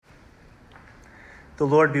The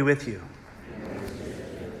Lord be with you.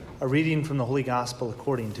 A reading from the Holy Gospel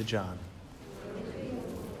according to John.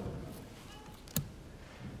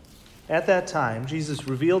 At that time, Jesus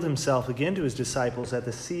revealed himself again to his disciples at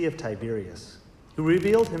the Sea of Tiberias, who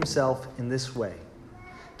revealed himself in this way.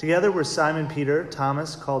 Together were Simon Peter,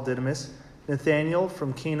 Thomas called Didymus, Nathanael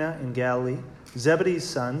from Cana in Galilee, Zebedee's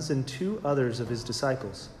sons, and two others of his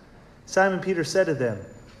disciples. Simon Peter said to them,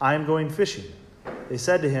 "I am going fishing." They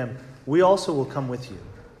said to him, "We also will come with you."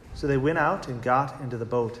 So they went out and got into the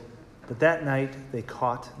boat, but that night they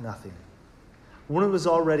caught nothing. When it was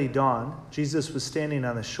already dawn, Jesus was standing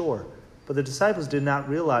on the shore, but the disciples did not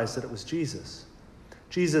realize that it was Jesus.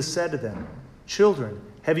 Jesus said to them, "Children,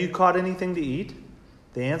 have you caught anything to eat?"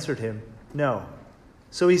 They answered him, "No."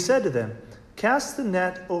 So he said to them, "Cast the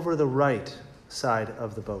net over the right side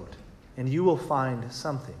of the boat, and you will find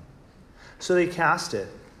something." So they cast it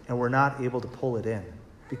and were not able to pull it in,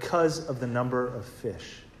 because of the number of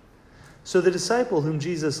fish. So the disciple whom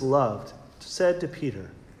Jesus loved said to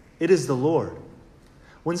Peter, "It is the Lord."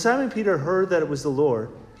 When Simon Peter heard that it was the Lord,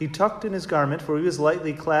 he tucked in his garment, for he was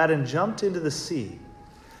lightly clad, and jumped into the sea.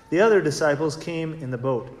 The other disciples came in the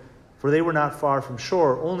boat, for they were not far from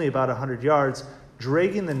shore, only about 100 yards,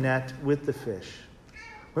 dragging the net with the fish.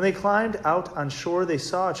 When they climbed out on shore, they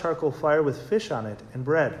saw a charcoal fire with fish on it and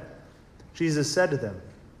bread. Jesus said to them,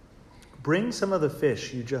 "Bring some of the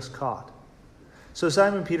fish you just caught." So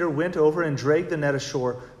Simon Peter went over and dragged the net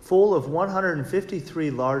ashore, full of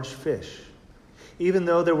 153 large fish. Even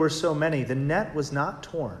though there were so many, the net was not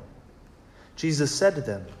torn. Jesus said to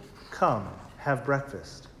them, "Come, have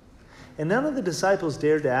breakfast." And none of the disciples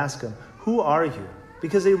dared to ask him, "Who are you?"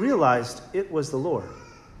 because they realized it was the Lord.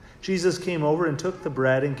 Jesus came over and took the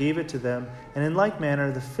bread and gave it to them, and in like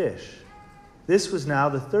manner the fish. This was now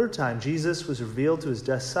the third time Jesus was revealed to his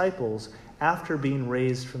disciples after being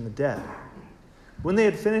raised from the dead. When they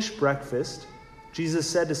had finished breakfast, Jesus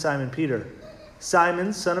said to Simon Peter,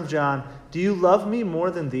 "Simon, son of John, do you love me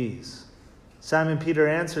more than these?" Simon Peter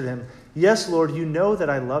answered him, "Yes, Lord, you know that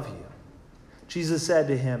I love you." Jesus said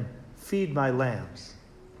to him, "Feed my lambs."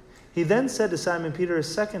 He then said to Simon Peter a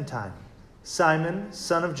second time, "Simon,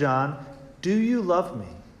 son of John, do you love me?"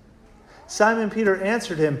 Simon Peter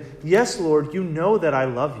answered him, "Yes, Lord, you know that I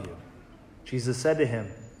love you." Jesus said to him,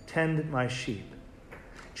 "Tend my sheep."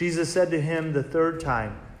 Jesus said to him the third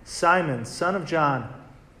time, "Simon, son of John,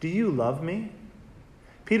 do you love me?"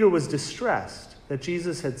 Peter was distressed that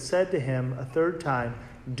Jesus had said to him a third time,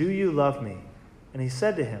 "Do you love me?" And he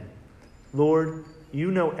said to him, "Lord, you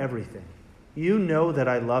know everything. You know that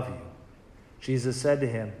I love you." Jesus said to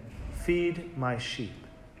him, "Feed my sheep.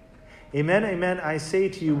 Amen, amen, I say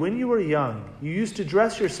to you, when you were young, you used to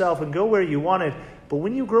dress yourself and go where you wanted, but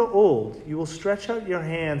when you grow old, you will stretch out your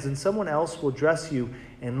hands and someone else will dress you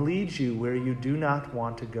and lead you where you do not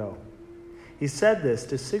want to go." He said this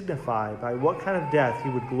to signify by what kind of death he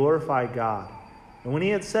would glorify God. And when he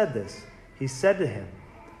had said this, he said to him,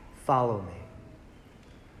 "Follow me."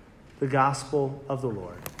 The Gospel of the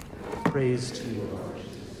Lord. Praise to you, Lord.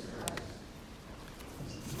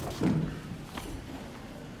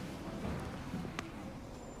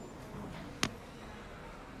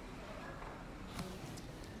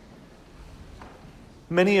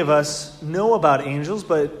 Many of us know about angels,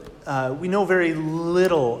 but we know very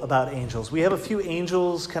little about angels. We have a few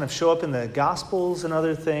angels kind of show up in the Gospels and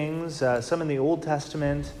other things, some in the Old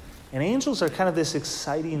Testament, and angels are kind of this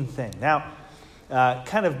exciting thing. Now,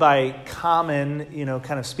 kind of by common,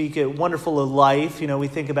 kind of speak, wonderful of life, we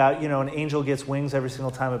think about, an angel gets wings every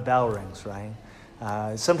single time a bell rings,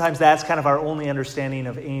 right? Sometimes that's kind of our only understanding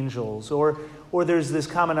of angels, or there's this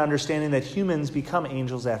common understanding that humans become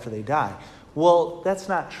angels after they die. Well, that's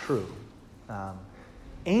not true.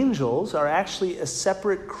 Angels are actually a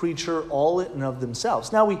separate creature all in and of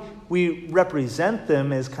themselves. Now, we represent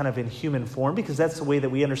them as kind of in human form because that's the way that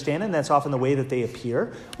we understand it, and that's often the way that they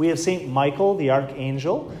appear. We have St. Michael, the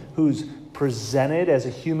archangel, who's presented as a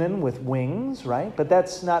human with wings, right? But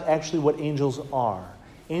that's not actually what angels are.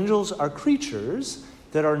 Angels are creatures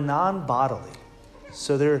that are non-bodily.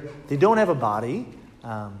 So they don't have a body,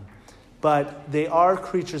 but they are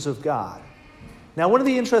creatures of God. Now, one of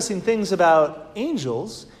the interesting things about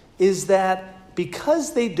angels is that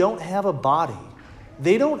because they don't have a body,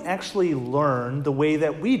 they don't actually learn the way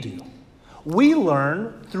that we do. We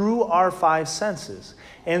learn through our five senses.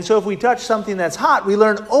 And so if we touch something that's hot, we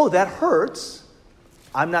learn, oh, that hurts.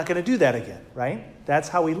 I'm not going to do that again, right? That's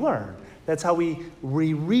how we learn. That's how we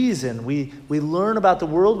reason. We learn about the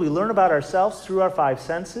world. We learn about ourselves through our five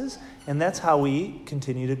senses. And that's how we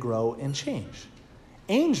continue to grow and change.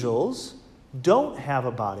 Angels don't have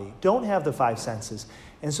a body, don't have the five senses.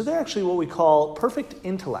 And so they're actually what we call perfect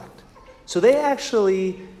intellect. So they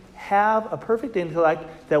actually have a perfect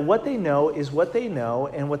intellect that what they know is what they know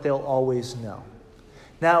and what they'll always know.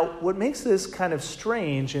 Now, what makes this kind of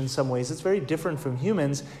strange in some ways, it's very different from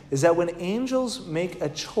humans, is that when angels make a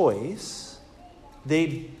choice,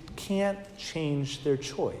 they can't change their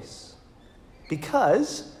choice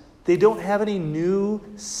because they don't have any new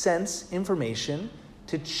sense information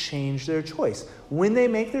to change their choice. When they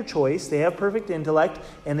make their choice, they have perfect intellect,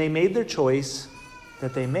 and they made their choice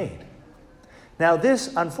that they made. Now,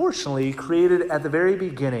 this, unfortunately, created at the very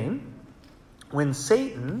beginning, when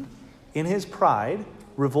Satan, in his pride,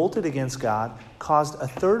 revolted against God, caused a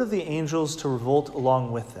third of the angels to revolt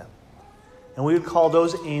along with them. And we would call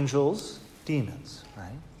those angels demons,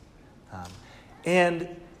 right? And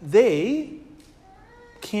they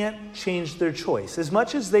can't change their choice. As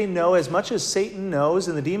much as they know, as much as Satan knows,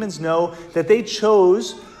 and the demons know that they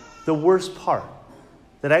chose the worst part,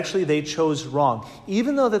 that actually they chose wrong.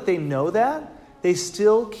 Even though that they know that, they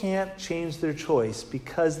still can't change their choice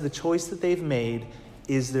because the choice that they've made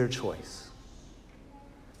is their choice.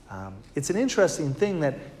 It's an interesting thing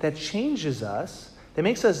that changes us, that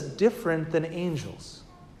makes us different than angels.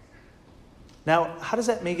 Now, how does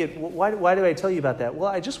that make it? Why do I tell you about that? Well,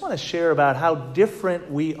 I just want to share about how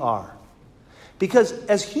different we are. Because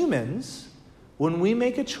as humans, when we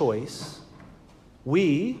make a choice,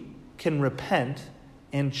 we can repent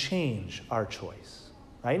and change our choice.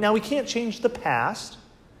 Right? Now, we can't change the past,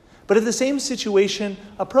 but if the same situation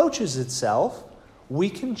approaches itself,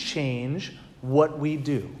 we can change what we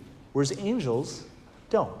do. Whereas angels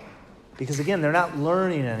don't. Because again, they're not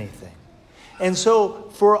learning anything. And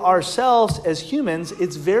so for ourselves as humans,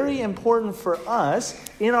 it's very important for us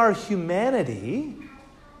in our humanity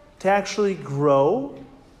to actually grow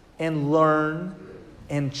and learn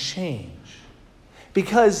and change.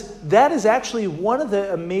 Because that is actually one of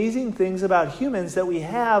the amazing things about humans, that we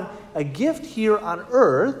have a gift here on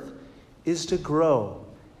earth is to grow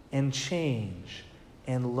and change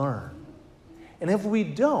and learn. And if we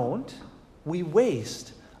don't, we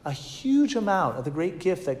waste a huge amount of the great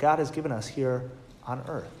gift that God has given us here on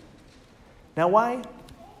earth. Now, why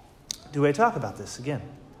do I talk about this again?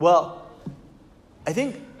 Well, I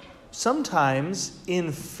think sometimes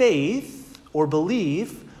in faith or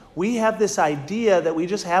belief, we have this idea that we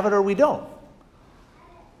just have it or we don't.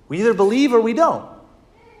 We either believe or we don't.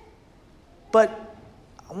 But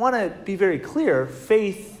I want to be very clear,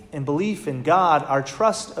 faith and belief in God, our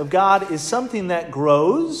trust of God, is something that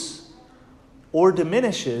grows or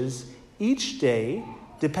diminishes each day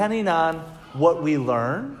depending on what we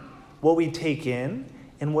learn, what we take in,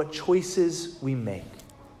 and what choices we make,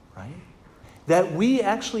 right? That we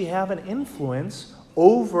actually have an influence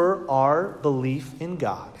over our belief in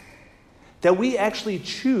God. That we actually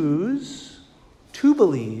choose to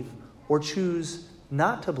believe or choose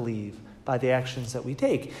not to believe by the actions that we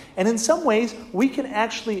take. And in some ways, we can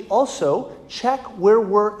actually also check where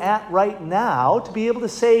we're at right now to be able to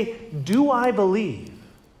say, do I believe?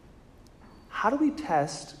 How do we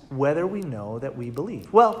test whether we know that we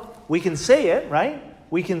believe? Well, we can say it, right?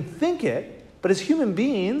 We can think it. But as human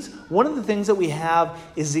beings, one of the things that we have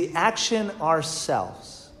is the action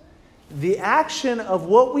ourselves. The action of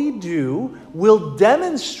what we do will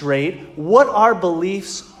demonstrate what our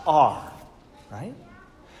beliefs are, right?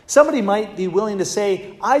 Somebody might be willing to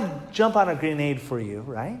say, I'd jump on a grenade for you,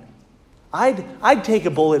 right? I'd take a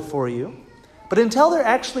bullet for you. But until they're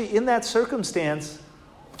actually in that circumstance,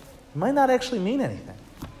 it might not actually mean anything,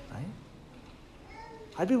 right?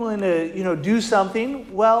 I'd be willing to, do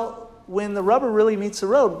something. Well, when the rubber really meets the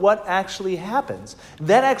road, what actually happens?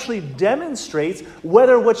 That actually demonstrates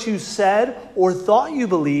whether what you said or thought you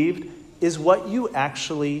believed is what you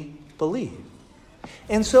actually believe.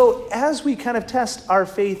 And so as we kind of test our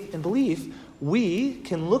faith and belief, we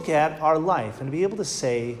can look at our life and be able to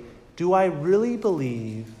say, do I really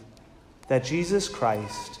believe that Jesus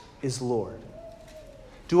Christ is Lord?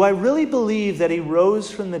 Do I really believe that he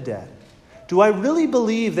rose from the dead? Do I really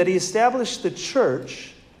believe that he established the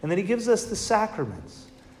church and that he gives us the sacraments?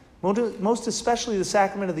 Most especially the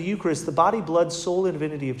sacrament of the Eucharist, the body, blood, soul, and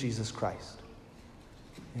divinity of Jesus Christ.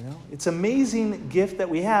 It's an amazing gift that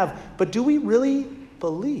we have, but do we really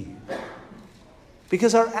believe?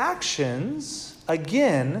 Because our actions,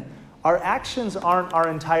 again, our actions aren't our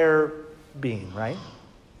entire being, right?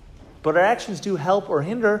 But our actions do help or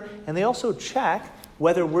hinder, and they also check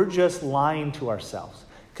whether we're just lying to ourselves.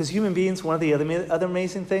 Because human beings, one of the other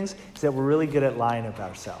amazing things is that we're really good at lying about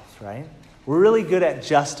ourselves, right? We're really good at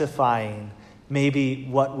justifying maybe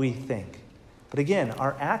what we think. But again,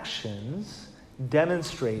 our actions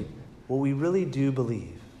demonstrate what we really do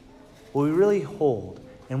believe, what we really hold,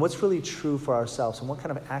 and what's really true for ourselves and what kind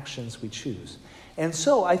of actions we choose. And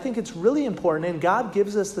so I think it's really important, and God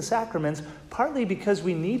gives us the sacraments partly because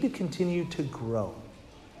we need to continue to grow.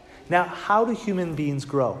 Now, how do human beings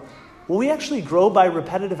grow? Well, we actually grow by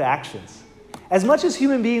repetitive actions. As much as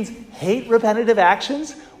human beings hate repetitive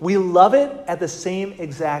actions, we love it at the same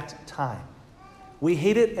exact time. We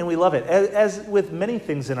hate it and we love it. As with many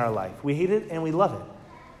things in our life, we hate it and we love it.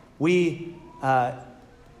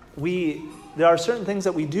 There are certain things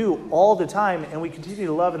that we do all the time and we continue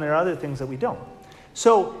to love, and there are other things that we don't.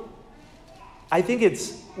 So I think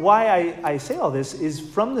it's why I say all this is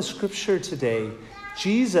from the scripture today.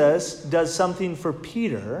 Jesus does something for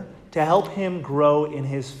Peter to help him grow in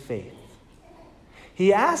his faith.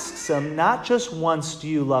 He asks him not just once, do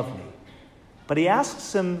you love me? But he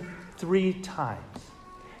asks him 3 times.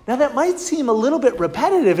 Now that might seem a little bit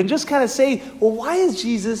repetitive and just kind of say, well, why is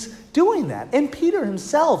Jesus doing that? And Peter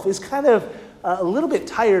himself is kind of a little bit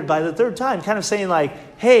tired by the 3rd time, kind of saying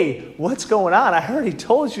like, hey, what's going on? I already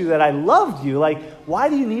told you that I loved you. Like, why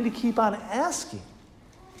do you need to keep on asking?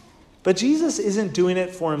 But Jesus isn't doing it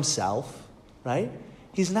for himself, right?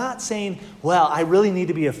 He's not saying, well, I really need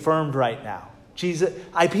to be affirmed right now.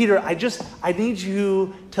 Peter, I need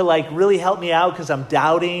you to like really help me out because I'm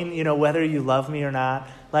doubting, whether you love me or not.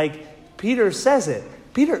 Like Peter says it.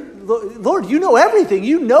 Peter, Lord, you know everything.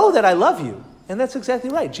 You know that I love you. And that's exactly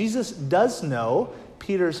right. Jesus does know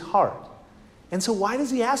Peter's heart. And so why does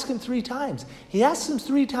he ask him 3 times? He asks him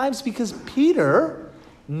 3 times because Peter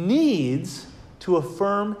needs to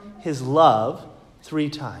affirm his love 3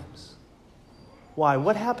 times. Why?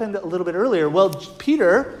 What happened a little bit earlier? Well,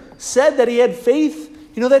 Peter said that he had faith,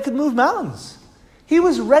 that could move mountains. He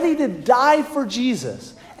was ready to die for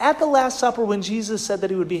Jesus. At the Last Supper, when Jesus said that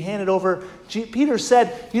he would be handed over, Peter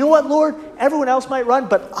said, you know what, Lord? Everyone else might run,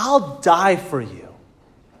 but I'll die for you.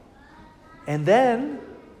 And then,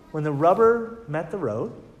 when the rubber met the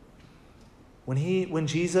road, when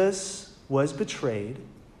Jesus was betrayed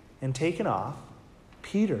and taken off,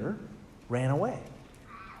 Peter ran away.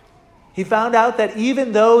 He found out that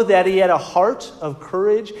even though that he had a heart of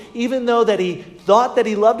courage, even though that he thought that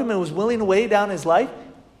he loved him and was willing to lay down his life,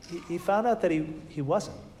 he found out that he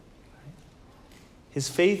wasn't. His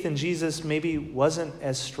faith in Jesus maybe wasn't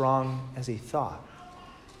as strong as he thought.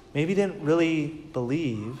 Maybe he didn't really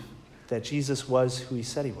believe that Jesus was who he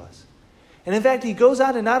said he was. And in fact, he goes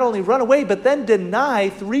on to not only run away, but then deny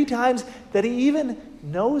 3 times that he even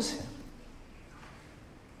knows him.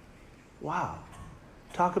 Wow.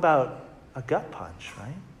 Talk about a gut punch,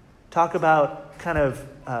 right? Talk about kind of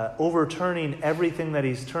overturning everything that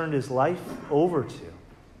he's turned his life over to.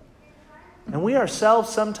 And we ourselves,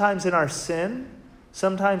 sometimes in our sin,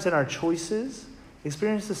 sometimes in our choices,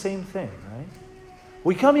 experience the same thing, right?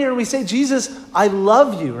 We come here and we say, Jesus, I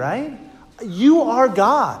love you, right? You are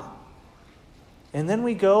God. And then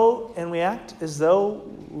we go and we act as though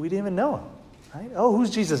we didn't even know him, right? Oh, who's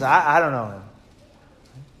Jesus? I don't know him.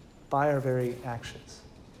 By our very actions.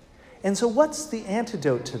 And so what's the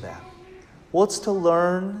antidote to that? Well, it's to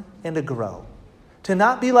learn and to grow. To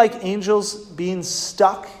not be like angels being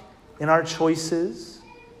stuck in our choices,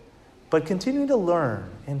 but continue to learn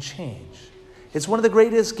and change. It's one of the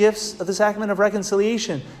greatest gifts of the sacrament of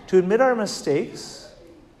reconciliation, to admit our mistakes,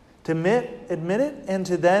 to admit it, and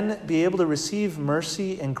to then be able to receive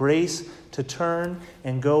mercy and grace to turn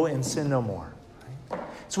and go and sin no more. Right?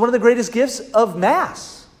 It's one of the greatest gifts of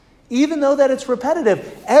Mass, even though that it's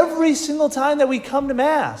repetitive. Every single time that we come to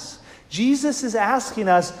Mass, Jesus is asking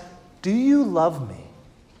us, do you love me?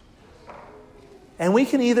 And we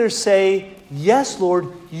can either say, yes, Lord,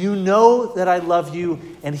 you know that I love you,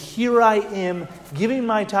 and here I am giving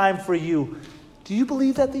my time for you. Do you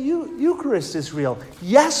believe that the Eucharist is real?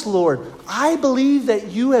 Yes, Lord, I believe that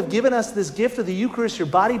you have given us this gift of the Eucharist, your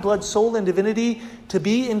body, blood, soul, and divinity, to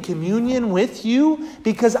be in communion with you,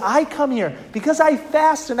 because I come here, because I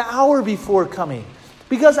fast an hour before coming,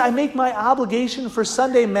 because I make my obligation for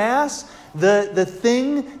Sunday Mass the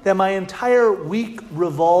thing that my entire week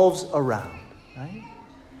revolves around. Right?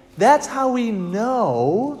 That's how we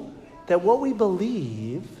know that what we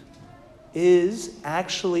believe is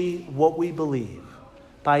actually what we believe.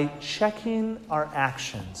 By checking our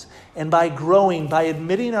actions and by growing, by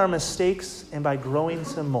admitting our mistakes and by growing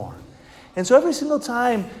some more. And so every single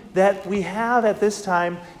time that we have at this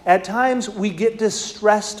time, at times we get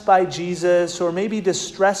distressed by Jesus or maybe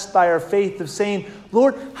distressed by our faith of saying,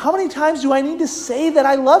 Lord, how many times do I need to say that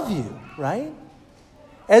I love you, right?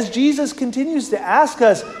 As Jesus continues to ask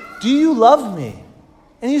us, do you love me?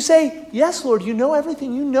 And you say, yes, Lord, you know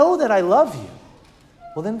everything. You know that I love you.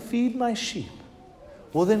 Well, then feed my sheep.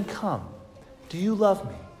 Well, then come. Do you love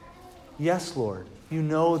me? Yes, Lord, You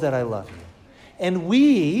know that I love you. And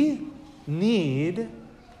we need,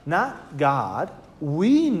 not God,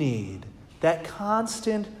 we need that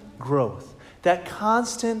constant growth, that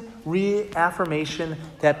constant reaffirmation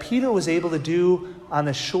that Peter was able to do on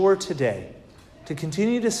the shore today, to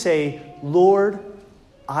continue to say, Lord,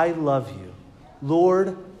 I love you.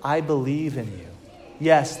 Lord, I believe in you.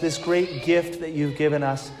 Yes, this great gift that you've given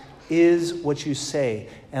us is what you say.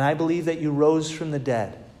 And I believe that you rose from the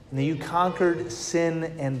dead and that you conquered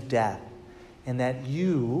sin and death and that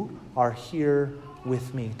you are here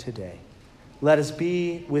with me today. Let us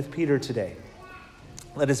be with Peter today.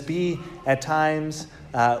 Let us be at times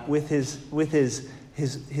with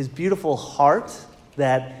his beautiful heart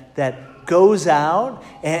that goes out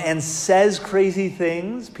and says crazy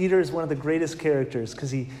things. Peter is one of the greatest characters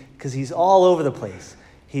because he's all over the place.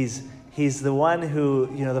 He's the one who,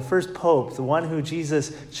 the first pope, the one who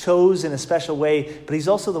Jesus chose in a special way, but he's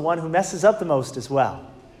also the one who messes up the most as well.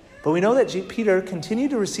 But we know that Peter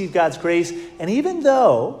continued to receive God's grace, and even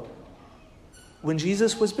though when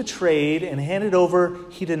Jesus was betrayed and handed over,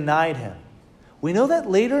 he denied him, we know that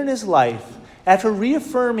later in his life, after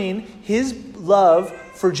reaffirming his love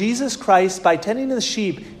for Jesus Christ by tending to the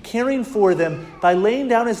sheep, caring for them, by laying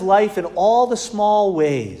down his life in all the small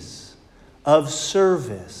ways of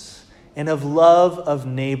service and of love of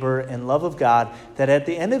neighbor and love of God, that at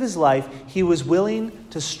the end of his life, he was willing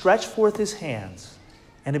to stretch forth his hands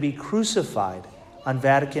and to be crucified on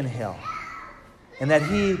Vatican Hill. And that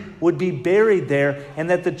he would be buried there,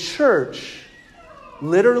 and that the church,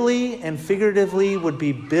 literally and figuratively, would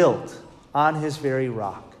be built on his very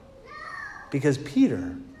rock. Because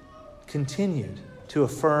Peter continued to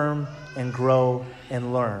affirm and grow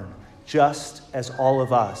and learn, just as all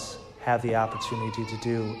of us have the opportunity to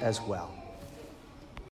do as well.